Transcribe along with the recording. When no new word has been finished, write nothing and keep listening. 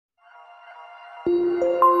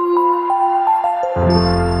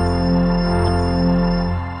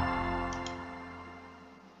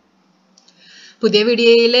പുതിയ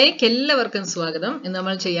വീഡിയോയിലേക്ക് എല്ലാവർക്കും സ്വാഗതം. ഇന്ന്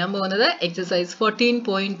നമ്മൾ ചെയ്യാൻ പോകുന്നത് എക്സസൈസ്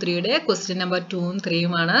 14.3യുടെ ക്വസ്റ്റ്യൻ നമ്പർ 2ഉം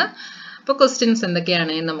 3യുമാണ്. അപ്പോൾ ക്വസ്റ്റ്യൻസ്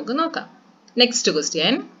എന്തൊക്കെയാണെന്ന് നമുക്ക് നോക്കാം. Next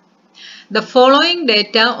question. The following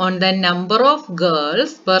data on the number of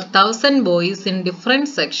girls per 1000 boys in different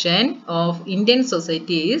section of Indian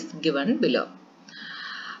society is given below.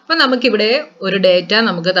 അപ്പോൾ നമുക്കിവിടെ ഒരു ഡേറ്റ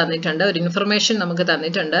നമുക്ക് തന്നിട്ടുണ്ട്, ഒരു ഇൻഫർമേഷൻ നമുക്ക്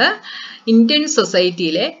തന്നിട്ടുണ്ട്. ഇന്ത്യൻ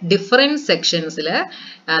സൊസൈറ്റിയിലെ ഡിഫറെൻറ്റ് സെക്ഷൻസിൽ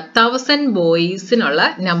 1000 ബോയ്സിനുള്ള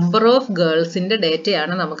നമ്പർ ഓഫ് ഗേൾസിൻ്റെ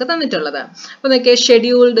ഡേറ്റയാണ് നമുക്ക് തന്നിട്ടുള്ളത്. അപ്പോൾ നോക്കിയാൽ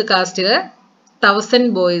scheduled കാസ്റ്റിൽ 1000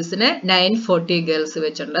 ബോയ്സിന് 940 girls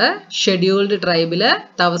വെച്ചുണ്ട്. Scheduled ട്രൈബിൽ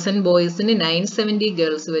 1000 ബോയ്സിന് 970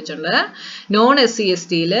 girls വെച്ചുണ്ട്. Non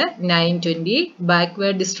SC/ST 920,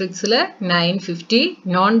 backward ഡിസ്ട്രിക്ട്സിൽ 950,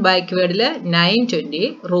 non ബാക്ക്വേർഡിൽ 920,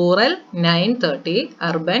 rural 930,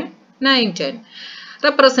 urban 910.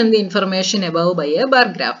 Represent the information above by A bar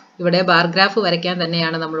graph. ഇവിടെ ബാർ ഗ്രാഫ് വരയ്ക്കാൻ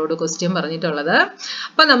തന്നെയാണ് നമ്മളോട് ക്വസ്റ്റ്യൻ പറഞ്ഞിട്ടുള്ളത്.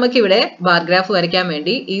 അപ്പം നമുക്കിവിടെ ബാർ ഗ്രാഫ് വരയ്ക്കാൻ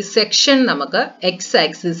വേണ്ടി ഈ സെക്ഷൻ നമുക്ക് എക്സ്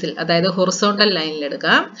ആക്സിസിൽ, അതായത് ഹൊറിസോണ്ടൽ ലൈനിൽ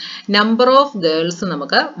എടുക്കാം. നമ്പർ ഓഫ് ഗേൾസ്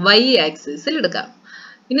നമുക്ക് വൈ ആക്സിസിൽ എടുക്കാം.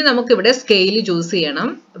 ഇനി നമുക്കിവിടെ സ്കെയിൽ ചൂസ് ചെയ്യണം.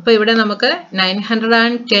 അപ്പോൾ ഇവിടെ നമുക്ക്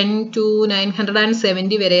 910 to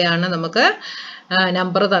 970 വരെയാണ് നമുക്ക്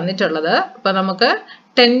നമ്പർ തന്നിട്ടുള്ളത്. അപ്പം നമുക്ക്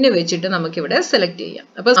 10 വെച്ചിട്ട് നമുക്കിവിടെ സെലക്ട് ചെയ്യാം.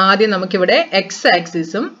 അപ്പോൾ ആദ്യം നമുക്കിവിടെ എക്സ്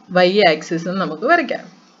ആക്സിസും വൈ ആക്സിസും നമുക്ക് വരയ്ക്കാം.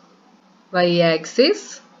 Y axis,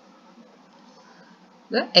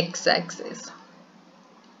 X axis.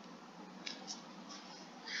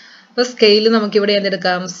 അപ്പോൾ സ്കെയിൽ നമുക്കിവിടെ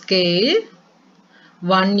എന്തെടുക്കാം? Scale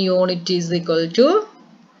 1 unit is equal to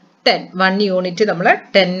 10. 1 unit നമ്മൾ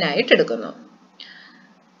 10 ആയിട്ട് എടുക്കുന്നു.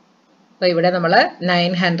 അപ്പോൾ ഇവിടെ നമ്മൾ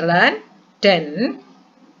 910,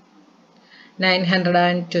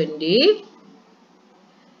 920,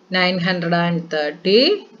 930,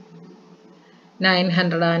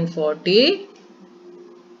 940,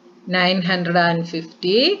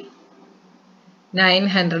 950,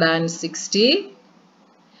 960,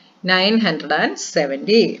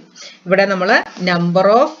 970. ഇവിടെ നമ്മൾ നമ്പർ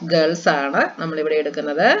ഓഫ് ഗേൾസ് ആണ് നമ്മളിവിടെ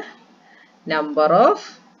എടുക്കുന്നത്. Number of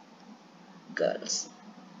girls.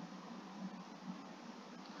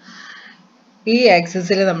 ഈ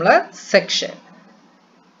ആക്സിസിൽ നമ്മൾ സെക്ഷൻ.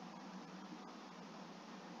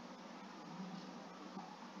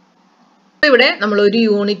 ഇവിടെ നമ്മൾ ഒരു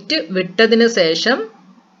യൂണിറ്റ് വിട്ടതിന് ശേഷം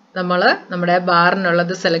നമ്മൾ നമ്മുടെ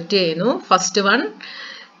ബാറിനുള്ളത് സെലക്ട് ചെയ്യുന്നു. First one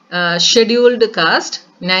scheduled caste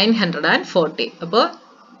 940. അപ്പോൾ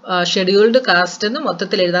ഷെഡ്യൂൾഡ് കാസ്റ്റ് എന്ന്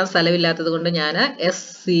മൊത്തത്തിൽ എഴുതാൻ സ്ഥലമില്ലാത്തത് കൊണ്ട് ഞാൻ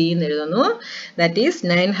SC എന്ന് എഴുതുന്നു. That is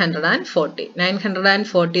 940.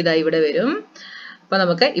 940 ഇതാ ഇവിടെ വരും. അപ്പോൾ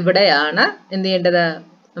നമുക്ക് ഇവിടെയാണ് എന്ത് ചെയ്യേണ്ടത്?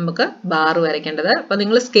 നമുക്ക് ബാർ വരയ്ക്കേണ്ടത്. അപ്പോൾ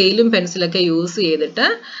നിങ്ങൾ സ്കെയിലും പെൻസിലൊക്കെ യൂസ് ചെയ്തിട്ട്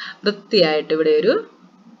വൃത്തിയായിട്ട് ഇവിടെ ഒരു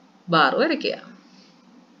ബാർ വരയ്ക്കുക.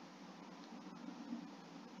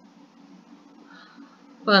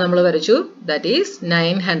 അപ്പോൾ നമ്മൾ വരച്ചു. That is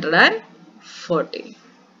 940.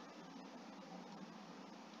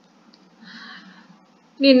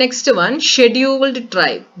 ഇനി next one scheduled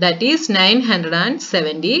tribe, that is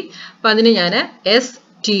 970. അപ്പോൾ അതിന് ഞാൻ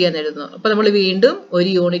ST എന്ന് എഴുതുന്നു. അപ്പോൾ നമ്മൾ വീണ്ടും ഒരു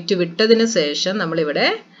യൂണിറ്റ് വിട്ടതിന് ശേഷം നമ്മളിവിടെ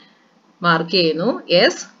മാർക്ക് ചെയ്യുന്നു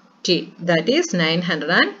ST, ദാറ്റ് ഈസ്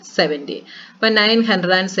 970. അപ്പം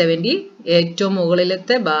 970 ഏറ്റവും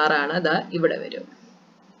മുകളിലത്തെ ബാറാണ്. അതാ ഇവിടെ വരും.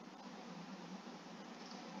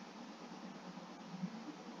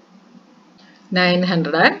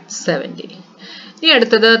 ഇനി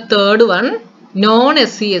അടുത്തത് third one non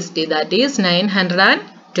SC/ST, that is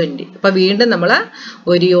 920. അപ്പം വീണ്ടും നമ്മൾ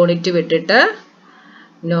ഒരു യൂണിറ്റ് വിട്ടിട്ട്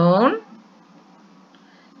നോൺ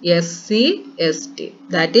SC/ST,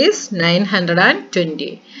 that is 920.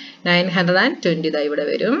 920 ഇതാ ഇവിടെ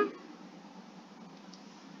വരും.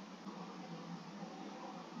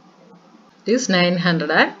 It is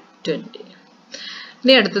 920.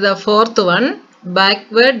 ഇനി അടുത്തത് ഫോർത്ത് വൺ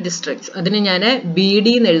ബാക്ക്വേർഡ് ഡിസ്ട്രിക്ട്സ്. അതിന് ഞാൻ BD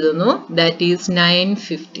എന്ന് എഴുതുന്നു. That is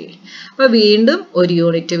 950. അപ്പോൾ വീണ്ടും ഒരു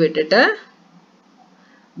യൂണിറ്റ് വിട്ടിട്ട്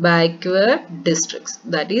backward districts,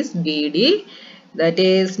 that is BD. That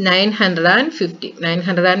is 950.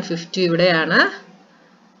 950 ഇവിടെയാണ്.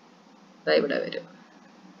 ഇവിടെ വരും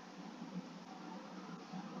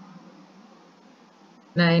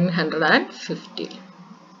 950.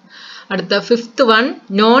 അടുത്ത fifth one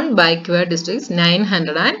non backward districts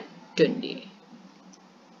 920.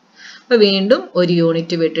 അപ്പോൾ വീണ്ടും ഒരു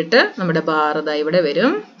യൂണിറ്റ് വിട്ടിട്ട് നമ്മുടെ ബാർ ഇതാ ഇവിടെ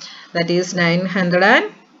വരും. That is 900.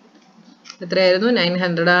 എത്രയായിരുന്നു?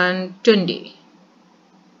 920.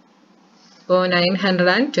 അപ്പോൾ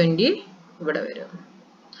 920 ഇവിടെ വരും.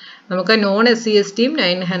 നമുക്ക് നോൺ SC/STയും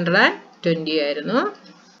 920 ആയിരുന്നു.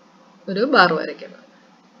 ഒരു ബാർ വരയ്ക്കണം.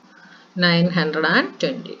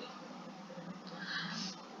 920.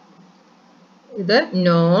 ഇത്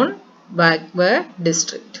നോൺ backward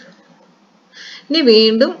district. ഇനി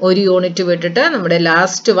വീണ്ടും ഒരു യൂണിറ്റ് വിട്ടിട്ട് നമ്മുടെ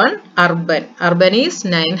last one urban. Urban is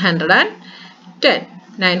 910.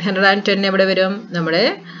 910 എവിടെ വരും? നമ്മുടെ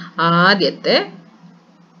ആദ്യത്തെ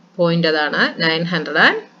പോയിന്റ് അതാണ്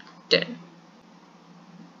 910.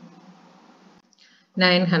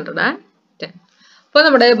 910. അപ്പോൾ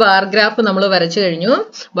നമ്മുടെ ബാർ ഗ്രാഫ് നമ്മൾ വരച്ചു കഴിഞ്ഞു.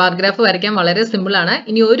 ബാർ ഗ്രാഫ് വരയ്ക്കാൻ വളരെ സിമ്പിൾ ആണ്.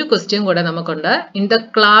 ഇനി ഒരു ക്വസ്റ്റ്യൻ കൂടെ നമുക്കുണ്ട്. In the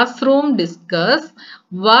class room discuss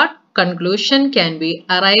what conclusion can be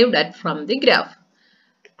arrived at from the graph.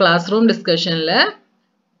 Class room ഡിസ്കഷനിൽ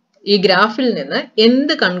ഈ ഗ്രാഫിൽ നിന്ന്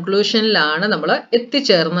എന്ത് കൺക്ലൂഷനിലാണ് നമ്മൾ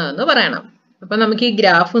എത്തിച്ചേർന്നതെന്ന് പറയണം. അപ്പൊ നമുക്ക് ഈ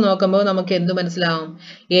ഗ്രാഫ് നോക്കുമ്പോൾ നമുക്ക് എന്ത് മനസ്സിലാവും?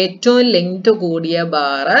 ഏറ്റവും ലെങ്ത് കൂടിയ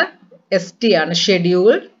ബാറ് ST ആണ്,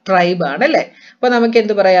 ഷെഡ്യൂൾ ട്രൈബ് ആണ് അല്ലെ? അപ്പൊ നമുക്ക്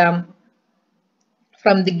എന്ത് പറയാം?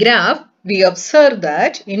 From the graph, we observe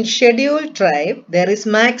that in scheduled tribe, there is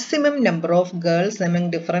maximum number of girls among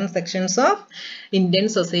different sections of Indian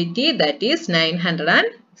society, that is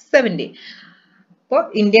 970. അപ്പോൾ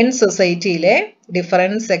Indian സൊസൈറ്റിയിലെ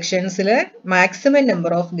different സെക്ഷൻസിലെ maximum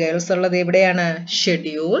number of girls ഉള്ളത് എവിടെയാണ്?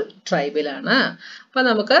 Schedule ട്രൈബിലാണ്. അപ്പൊ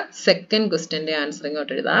നമുക്ക് സെക്കൻഡ് ക്വസ്റ്റ്യന്റെ ആൻസർ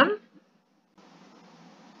ഇങ്ങോട്ട് എഴുതാം.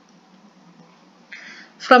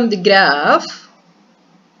 From the graph,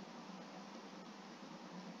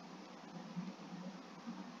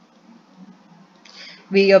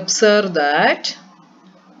 we observe that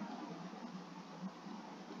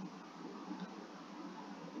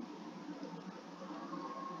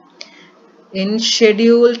in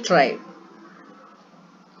scheduled tribe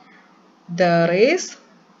there is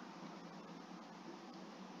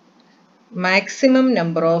maximum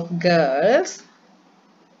number of girls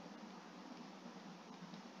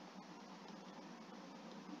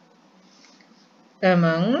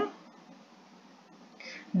among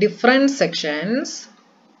different sections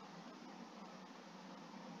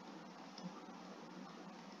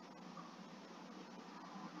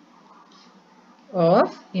of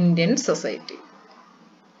Indian society.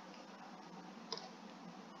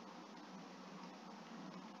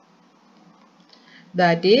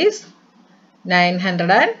 That is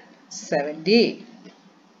 970.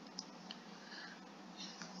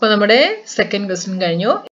 അപ്പോൾ നമ്മുടെ second question കഴിഞ്ഞു.